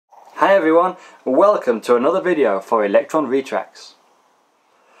Hi everyone, welcome to another video for Electron Retracts.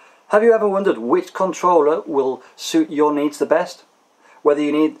 Have you ever wondered which controller will suit your needs the best? Whether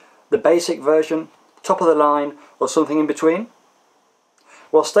you need the basic version, top of the line, or something in between?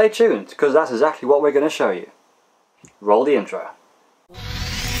 Well, stay tuned, because that's exactly what we're going to show you. Roll the intro.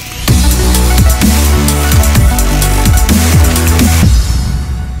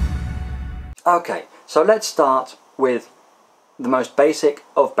 Okay, so let's start with the most basic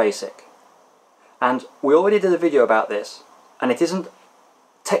of basic. And we already did a video about this, and it isn't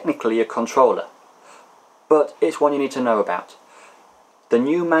technically a controller, but it's one you need to know about. The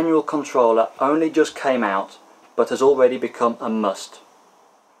new manual controller only just came out, but has already become a must.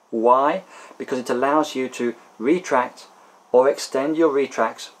 Why? Because it allows you to retract or extend your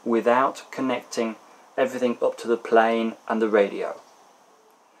retracts without connecting everything up to the plane and the radio.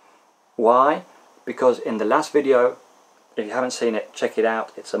 Why? Because in the last video, if you haven't seen it, check it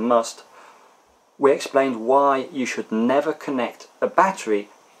out, it's a must. We explained why you should never connect a battery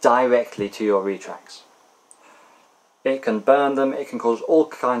directly to your retracts. It can burn them, it can cause all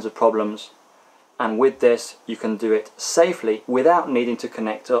kinds of problems, and with this you can do it safely without needing to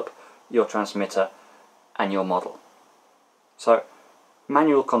connect up your transmitter and your model. So,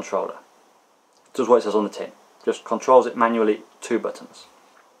 manual controller. Does what it says on the tin. Just controls it manually, 2 buttons.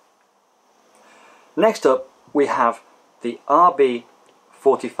 Next up we have the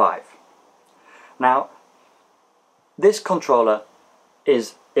RB45. Now, this controller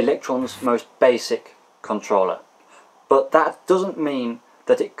is Electron's most basic controller, but that doesn't mean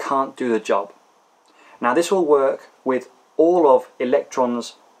that it can't do the job. Now, this will work with all of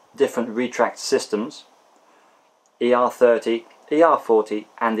Electron's different retract systems, ER30, ER40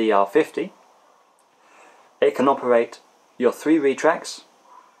 and ER50. It can operate your 3 retracts.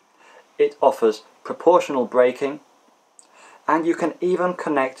 It offers proportional braking, and you can even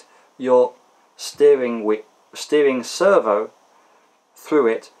connect your steering servo through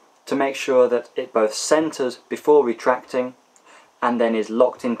it to make sure that it both centers before retracting and then is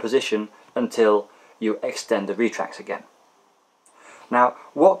locked in position until you extend the retracts again. Now,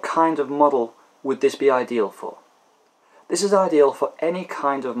 what kind of model would this be ideal for? This is ideal for any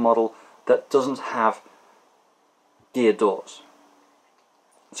kind of model that doesn't have gear doors.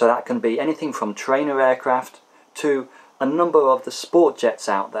 So that can be anything from trainer aircraft to a number of the sport jets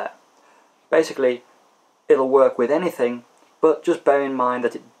out there. Basically, it'll work with anything, but just bear in mind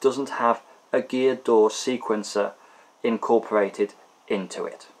that it doesn't have a gear door sequencer incorporated into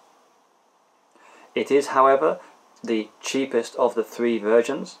it. It is, however, the cheapest of the 3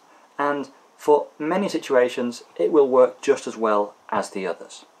 versions, and for many situations it will work just as well as the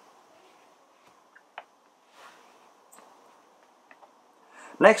others.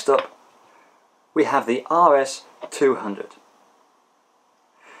 Next up, we have the RS200.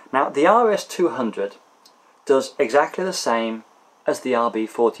 Now, the RS200 does exactly the same as the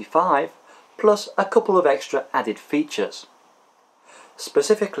RB45, plus a couple of extra added features.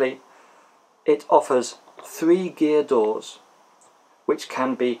 Specifically, it offers 3 gear doors, which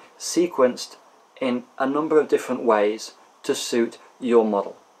can be sequenced in a number of different ways to suit your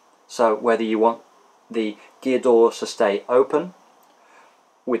model. So whether you want the gear doors to stay open,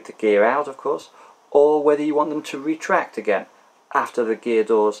 with the gear out of course, or whether you want them to retract again after the gear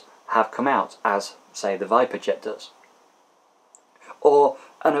doors have come out, as say the Viper jet does, or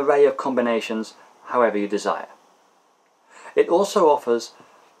an array of combinations however you desire. It also offers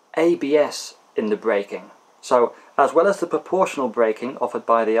ABS in the braking, so as well as the proportional braking offered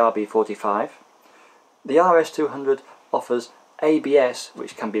by the RB45, the RS200 offers ABS,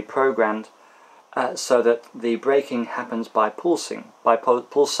 which can be programmed so that the braking happens by pulsating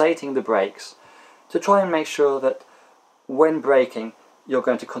the brakes to try and make sure that when braking you're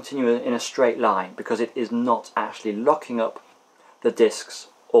going to continue in a straight line, because it is not actually locking up the discs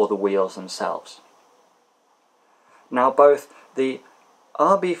or the wheels themselves. Now, both the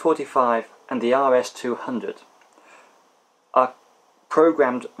RB45 and the RS200 are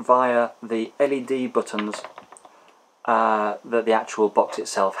programmed via the LED buttons that the actual box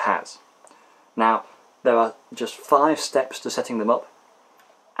itself has. Now, there are just 5 steps to setting them up,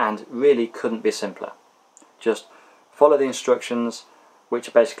 and really couldn't be simpler. Just follow the instructions,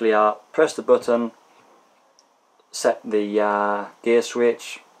 which basically are press the button, set the gear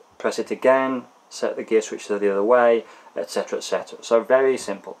switch, press it again, set the gear switch to the other way, etc, etc. So very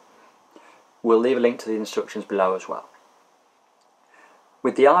simple. We'll leave a link to the instructions below as well.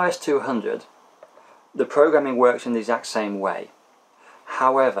 With the RS200, the programming works in the exact same way.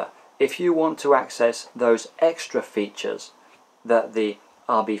 However, if you want to access those extra features that the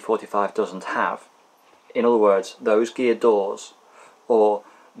RB45 doesn't have, in other words, those gear doors, or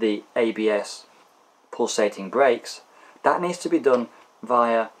the ABS pulsating brakes, that needs to be done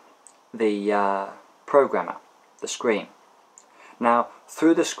via the programmer, the screen. Now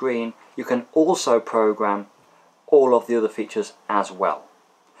through the screen you can also program all of the other features as well.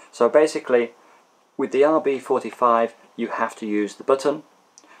 So basically with the RB45 you have to use the button,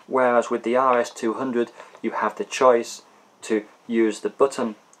 whereas with the RS200 you have the choice to use the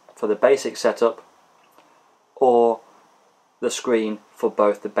button for the basic setup or the screen for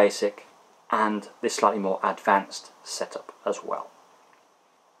both the basic and the slightly more advanced setup as well.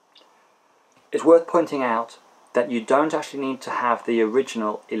 It's worth pointing out that you don't actually need to have the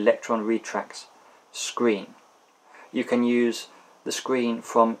original Electron Retracts screen. You can use the screen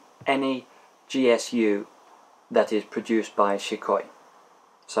from any GSU that is produced by Shikoi.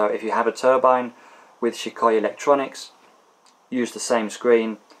 So if you have a turbine with Shikoi electronics, use the same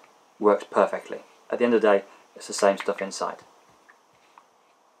screen, works perfectly. At the end of the day, it's the same stuff inside.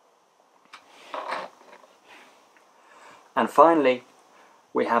 And finally,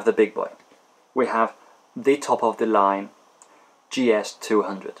 we have the big boy. We have the top of the line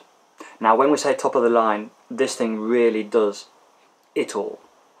GS200. Now when we say top of the line, this thing really does it all.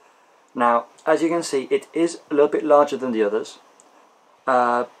 Now as you can see, it is a little bit larger than the others,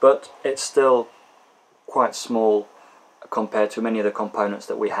 but it's still quite small compared to many of the components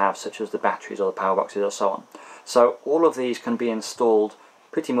that we have, such as the batteries or the power boxes or so on. So all of these can be installed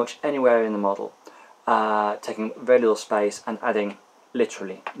pretty much anywhere in the model, taking very little space and adding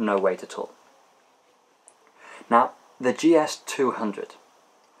literally no weight at all. Now the GS200.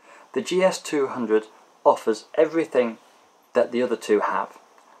 The GS200 offers everything that the other two have,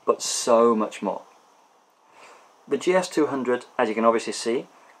 but so much more. The GS200, as you can obviously see,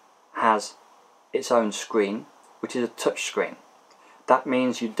 has its own screen, which is a touch screen. That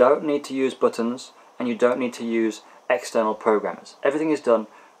means you don't need to use buttons and you don't need to use external programmers. Everything is done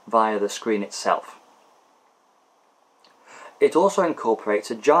via the screen itself. It also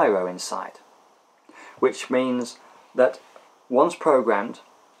incorporates a gyro inside, which means that once programmed,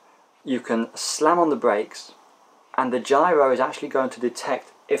 you can slam on the brakes and the gyro is actually going to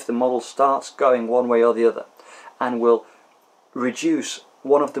detect if the model starts going one way or the other, and will reduce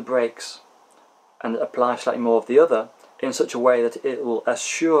one of the brakes and apply slightly more of the other in such a way that it will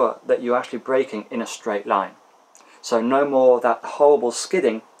assure that you're actually braking in a straight line. So no more of that horrible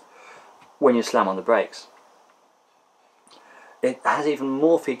skidding when you slam on the brakes. It has even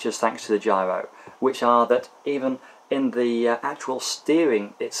more features thanks to the gyro, which are that even in the actual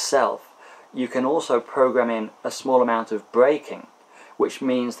steering itself, you can also program in a small amount of braking, which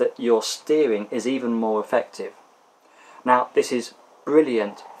means that your steering is even more effective. Now this is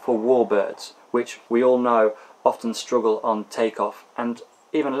brilliant for warbirds, which we all know often struggle on takeoff and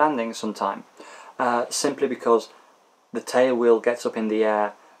even landing sometime, simply because the tail wheel gets up in the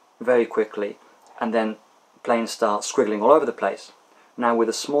air very quickly and then planes start squiggling all over the place. Now with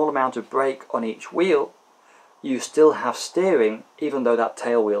a small amount of brake on each wheel, you still have steering even though that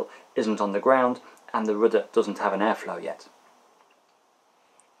tail wheel isn't on the ground and the rudder doesn't have an airflow yet.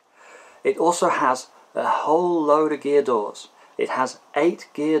 It also has a whole load of gear doors. It has 8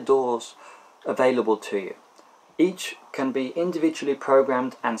 gear doors available to you. Each can be individually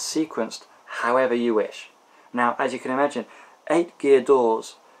programmed and sequenced however you wish. Now as you can imagine, 8 gear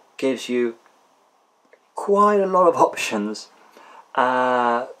doors gives you quite a lot of options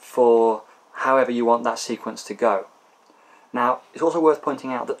for however you want that sequence to go. Now it's also worth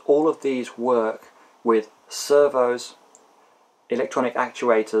pointing out that all of these work with servos, electronic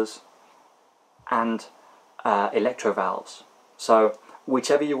actuators and electro valves. So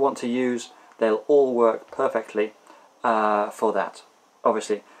whichever you want to use, they'll all work perfectly for that.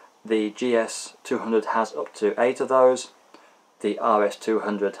 Obviously the GS200 has up to 8 of those, the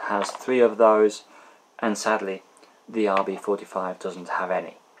RS200 has 3 of those, and sadly the RB45 doesn't have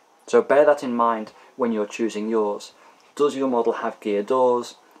any. So bear that in mind when you're choosing yours. Does your model have gear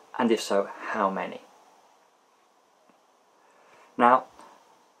doors, and if so, how many? Now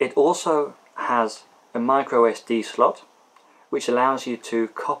it also has a micro SD slot, which allows you to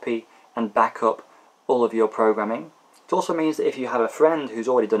copy and back up all of your programming. It also means that if you have a friend who's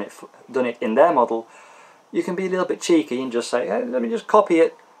already done it in their model, you can be a little bit cheeky and just say, hey, let me just copy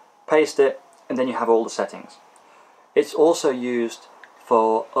it, paste it, and then you have all the settings. It's also used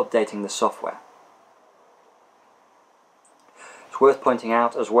for updating the software. It's worth pointing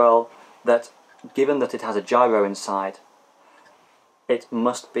out as well that given that it has a gyro inside, it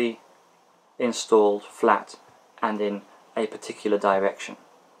must be installed flat and in a particular direction.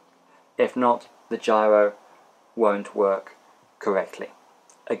 If not, the gyro won't work correctly.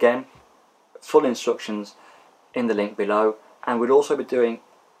 Again, full instructions in the link below, and we'll also be doing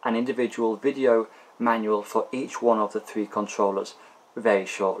an individual video manual for each one of the 3 controllers very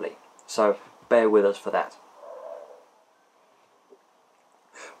shortly, so bear with us for that.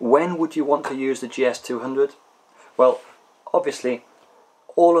 When would you want to use the GS200? Well, obviously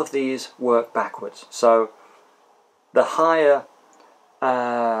all of these work backwards, so the higher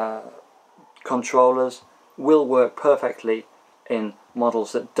controllers will work perfectly in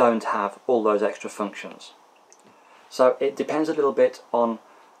models that don't have all those extra functions. So it depends a little bit on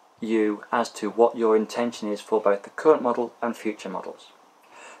you as to what your intention is for both the current model and future models.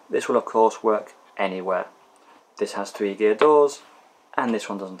 This will of course work anywhere. This has 3 gear doors and this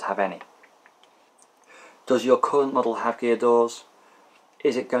one doesn't have any. Does your current model have gear doors?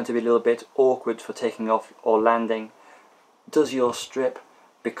 Is it going to be a little bit awkward for taking off or landing? Does your strip,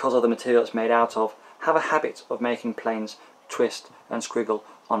 because of the material it's made out of, have a habit of making planes twist and squiggle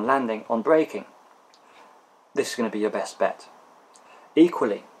on landing, on braking? This is going to be your best bet.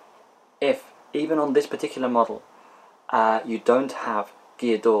 Equally, if even on this particular model you don't have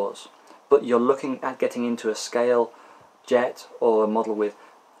gear doors, but you're looking at getting into a scale jet or a model with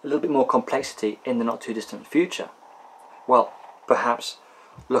a little bit more complexity in the not too distant future, well, perhaps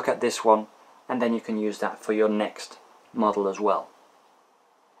look at this one and then you can use that for your next model as well.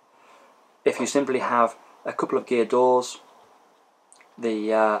 If you simply have a couple of gear doors, the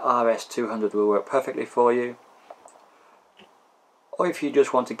RS200 will work perfectly for you. Or if you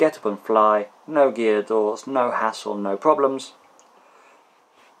just want to get up and fly, no gear doors, no hassle, no problems,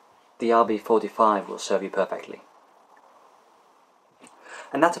 the RB45 will serve you perfectly.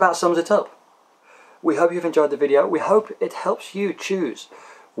 And that about sums it up. We hope you've enjoyed the video. We hope it helps you choose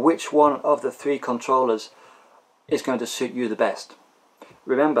which one of the 3 controllers is going to suit you the best.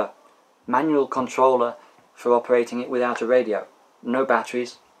 Remember, manual controller for operating it without a radio, no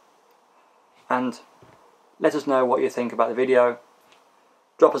batteries. And let us know what you think about the video.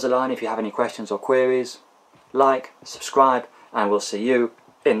 Drop us a line if you have any questions or queries. Like, subscribe, and we'll see you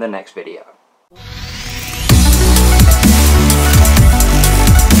in the next video.